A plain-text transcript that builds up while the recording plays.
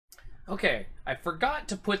Okay, I forgot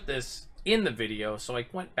to put this in the video, so I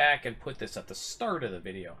went back and put this at the start of the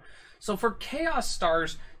video. So for Chaos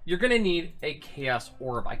Stars, you're going to need a Chaos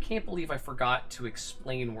Orb. I can't believe I forgot to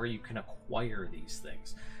explain where you can acquire these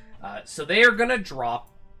things. So they are going to drop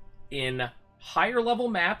in higher level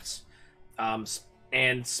maps,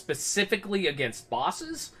 and specifically against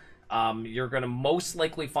bosses. You're going to most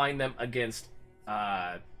likely find them against, what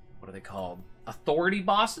are they called? Authority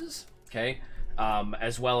bosses, okay?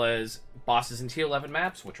 As well as bosses in tier 11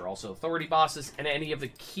 maps, which are also authority bosses, and any of the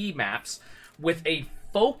key maps, with a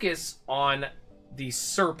focus on the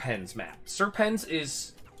Serpens map. Serpens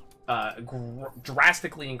is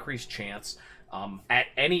drastically increased chance at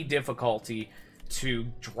any difficulty to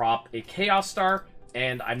drop a Chaos Star,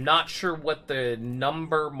 and I'm not sure what the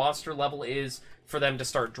monster level is for them to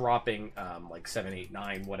start dropping, like 7, 8,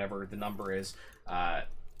 9, whatever the number is.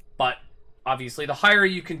 But obviously, the higher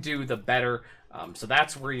you can do, the better. So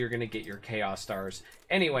that's where you're going to get your Chaos Stars.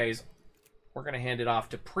 Anyways, we're going to hand it off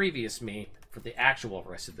to previous me for the actual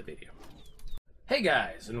rest of the video. Hey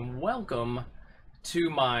guys, and welcome to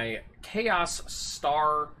my Chaos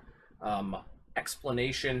Star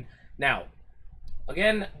explanation. Now,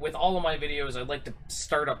 again, with all of my videos, I'd like to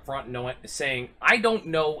start up front saying I don't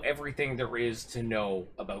know everything there is to know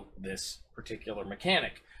about this particular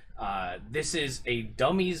mechanic. This is a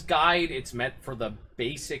dummies guide. It's meant for the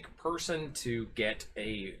basic person to get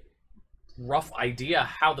a rough idea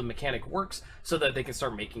how the mechanic works so that they can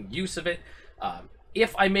start making use of it.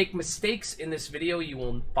 If I make mistakes in this video, you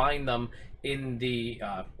will find them in the,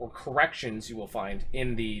 or corrections you will find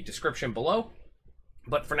in the description below.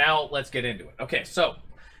 But for now, let's get into it. Okay, so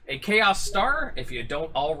a Chaos Star, if you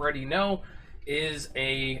don't already know, is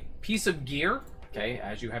a piece of gear. Okay,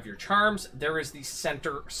 as you have your charms, there is the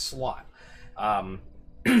center slot.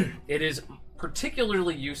 It is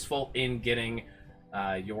particularly useful in getting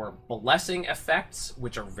your blessing effects,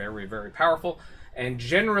 which are very, very powerful. And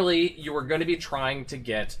generally, you are going to be trying to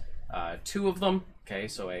get 2 of them. Okay,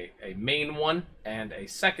 so a main one and a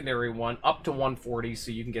secondary one up to 140,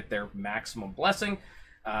 so you can get their maximum blessing.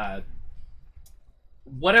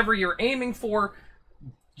 Whatever you're aiming for,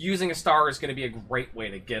 using a star is going to be a great way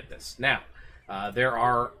to get this. Now, there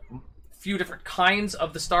are a few different kinds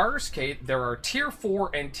of the stars. Okay, there are tier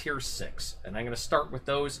 4 and tier 6, and I'm going to start with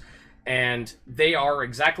those, and they are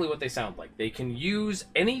exactly what they sound like. They can use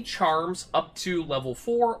any charms up to level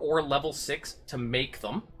 4 or level 6 to make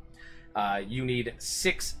them. You need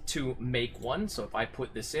 6 to make one, so if I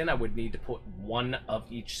put this in, I would need to put 1 of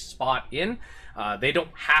each spot in. They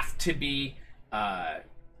don't have to be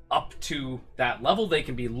up to that level. They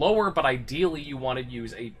can be lower, but ideally you want to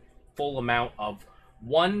use a full amount of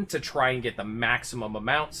 1 to try and get the maximum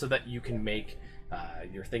amount so that you can make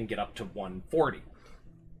your thing get up to 140.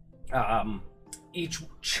 Each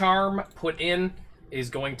charm put in is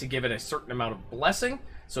going to give it a certain amount of blessing.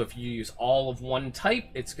 So if you use all of one type,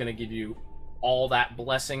 it's going to give you all that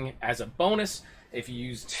blessing as a bonus. If you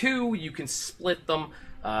use 2, you can split them,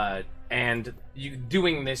 and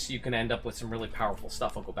doing this, you can end up with some really powerful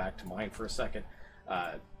stuff. I'll go back to mine for a second.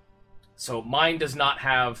 So mine does not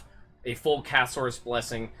have a full Cathsor's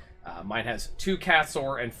blessing. Mine has 2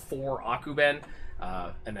 Cathsor and 4 Akuben,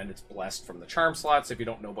 and then it's blessed from the charm slots. If you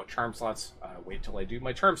don't know about charm slots, wait till I do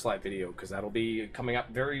my charm slot video, because that'll be coming up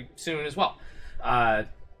very soon as well.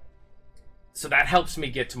 So that helps me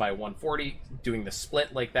get to my 140, doing the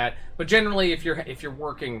split like that. But generally, if you're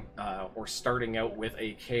working or starting out with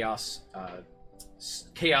a Chaos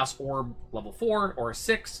Orb level 4 or a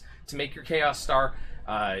 6 to make your Chaos Star,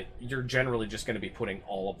 you're generally just going to be putting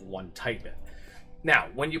all of one type in. Now,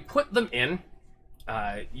 when you put them in,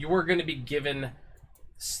 you are going to be given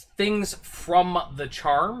things from the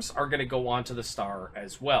charms are going to go onto the star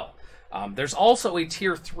as well. There's also a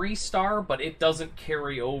tier 3 star, but it doesn't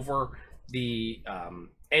carry over the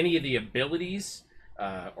any of the abilities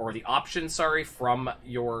or the options, sorry, from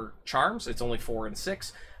your charms. It's only 4 and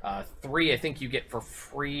 6. 3, I think you get for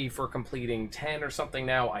free for completing 10 or something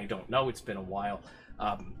now. I don't know. It's been a while.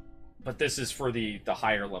 But this is for the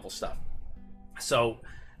higher level stuff. So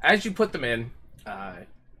as you put them in,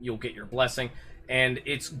 you'll get your blessing, and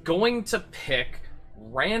it's going to pick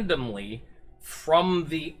randomly from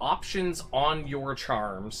the options on your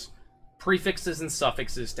charms prefixes and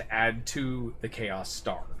suffixes to add to the Chaos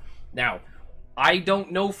Star. Now, I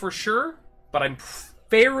don't know for sure, but I'm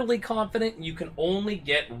fairly confident you can only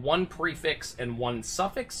get 1 prefix and 1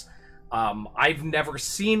 suffix. I've never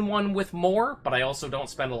seen one with more, but I also don't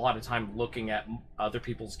spend a lot of time looking at other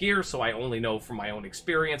people's gear, so I only know from my own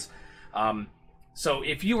experience. So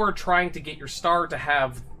if you are trying to get your star to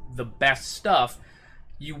have the best stuff,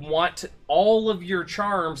 you want all of your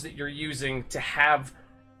charms that you're using to have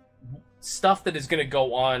stuff that is going to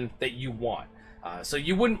go on that you want. So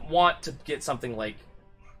you wouldn't want to get something like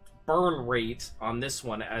burn rate on this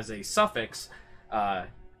one as a suffix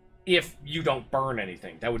if you don't burn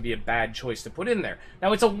anything. That would be a bad choice to put in there.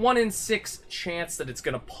 Now, it's a 1 in 6 chance that it's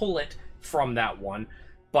going to pull it from that one,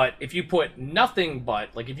 but if you put nothing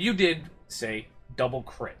but, like if you did, say, double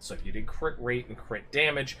crit, so if you did crit rate and crit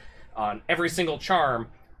damage on every single charm,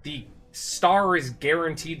 the star is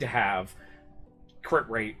guaranteed to have crit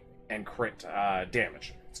rate and crit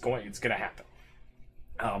damage. It's gonna happen.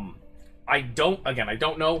 I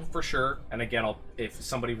don't know for sure, and again, if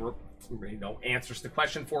somebody answers the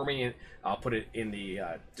question for me, I'll put it in the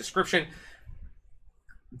description.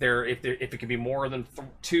 If it can be more than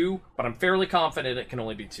 2, but I'm fairly confident it can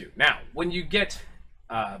only be 2. Now, when you get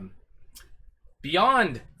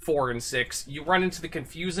beyond 4 and 6, you run into the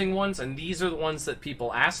confusing ones, and these are the ones that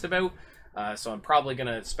people asked about. So I'm probably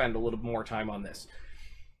gonna spend a little more time on this.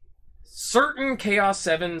 Certain Chaos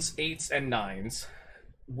 7s, 8s, and 9s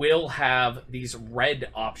will have these red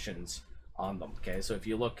options on them. Okay, so if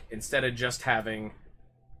you look, instead of just having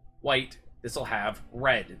white, this will have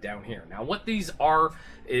red down here. Now, what these are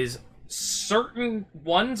is certain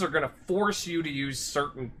ones are going to force you to use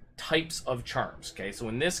certain types of charms. Okay, so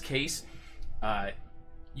in this case,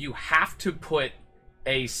 you have to put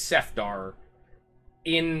a Sefdar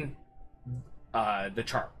in the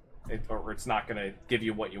charm, or it's not going to give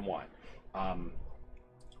you what you want.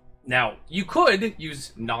 Now, you could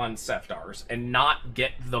use non-Sefdars and not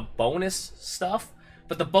get the bonus stuff,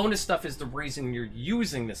 but the bonus stuff is the reason you're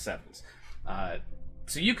using the 7s.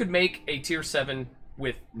 So you could make a tier 7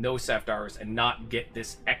 with no Sefdars and not get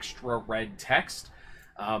this extra red text.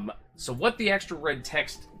 So what the extra red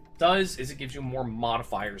text does is it gives you more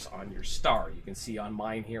modifiers on your star. You can see on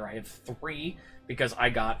mine here I have 3 because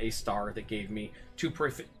I got a star that gave me 2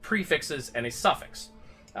 prefixes and a suffix.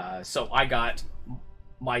 So I got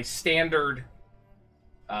my standard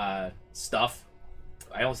stuff.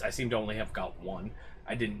 I seem to only have got 1.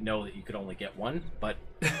 I didn't know that you could only get 1, but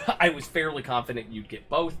I was fairly confident you'd get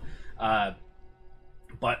both. But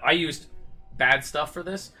I used bad stuff for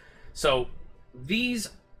this. So these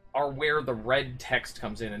are where the red text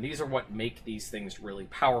comes in, and these are what make these things really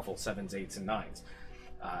powerful, 7s, 8s, and 9s.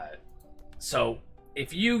 So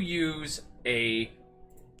if you use a...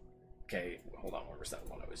 Okay, hold on, where was that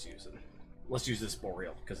one I was using? Let's use this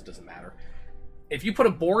Boreal, because it doesn't matter. If you put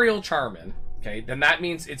a Boreal charm in, okay, then that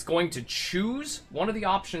means it's going to choose one of the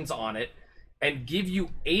options on it and give you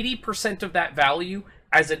 80% of that value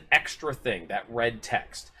as an extra thing, that red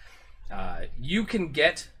text. You can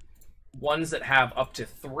get ones that have up to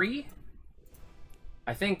 3.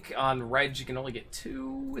 I think on Reg you can only get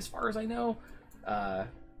 2, as far as I know.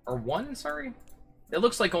 Or 1, sorry. It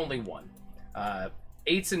looks like only 1.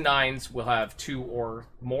 8s and 9s will have 2 or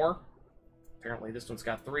more. Apparently this one's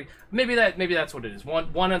got 3. Maybe that's what it is.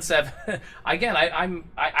 1 and 7. Again,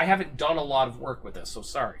 I haven't done a lot of work with this, so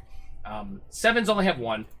sorry. 7s only have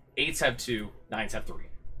 1, 8s have 2, 9s have 3.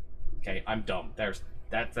 Okay, I'm dumb.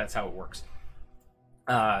 That's how it works.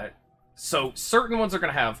 So certain ones are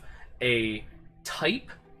going to have a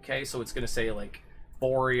type. Okay, so it's going to say like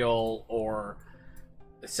Boreal or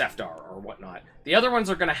Sefdar or whatnot. The other ones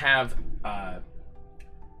are going to have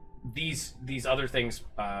these other things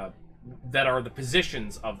that are the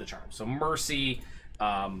positions of the charm. So Mercy,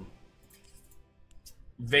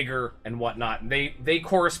 Vigor, and whatnot. They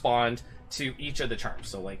correspond to each of the charms.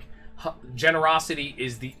 So like Generosity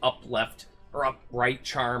is the up left or up right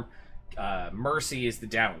charm. Mercy is the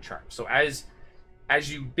down charm. So as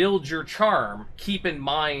you build your charm, keep in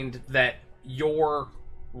mind that your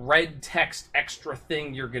red text extra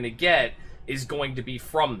thing you're going to get is going to be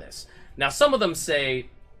from this. Now, some of them say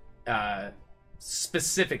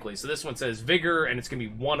specifically, so this one says Vigor, and it's going to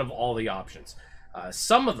be one of all the options.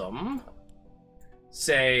 Some of them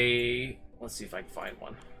say, let's see if I can find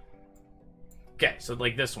one. Okay, so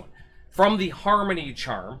like this one. From the Harmony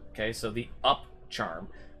charm, okay, so the up charm,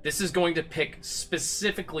 this is going to pick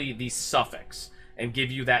specifically the suffix and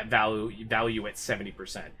give you that value at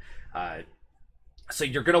 70%. So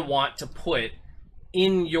you're going to want to put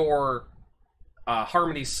in your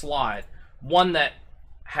Harmony slot one that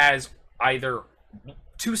has either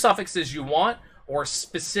 2 suffixes you want or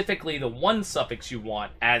specifically the 1 suffix you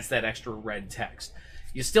want as that extra red text.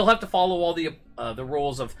 You still have to follow all the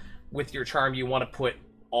rules of, with your charm, you want to put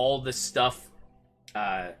all the stuff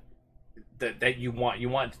that you want. You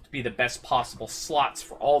want it to be the best possible slots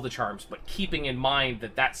for all the charms, but keeping in mind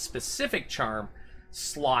that that specific charm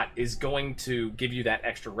slot is going to give you that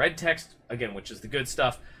extra red text, again, which is the good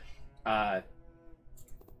stuff.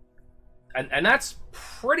 and that's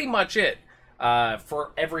pretty much it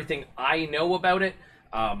for everything I know about it.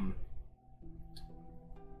 I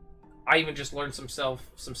even just learned some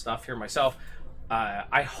stuff here myself.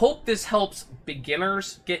 I hope this helps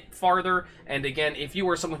beginners get farther. And again, if you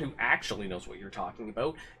are someone who actually knows what you're talking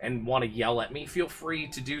about and want to yell at me, feel free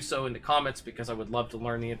to do so in the comments, because I would love to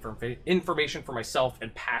learn the information for myself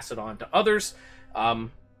and pass it on to others.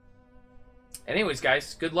 Anyways,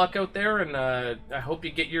 guys, good luck out there, and I hope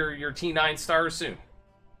you get your T9 stars soon.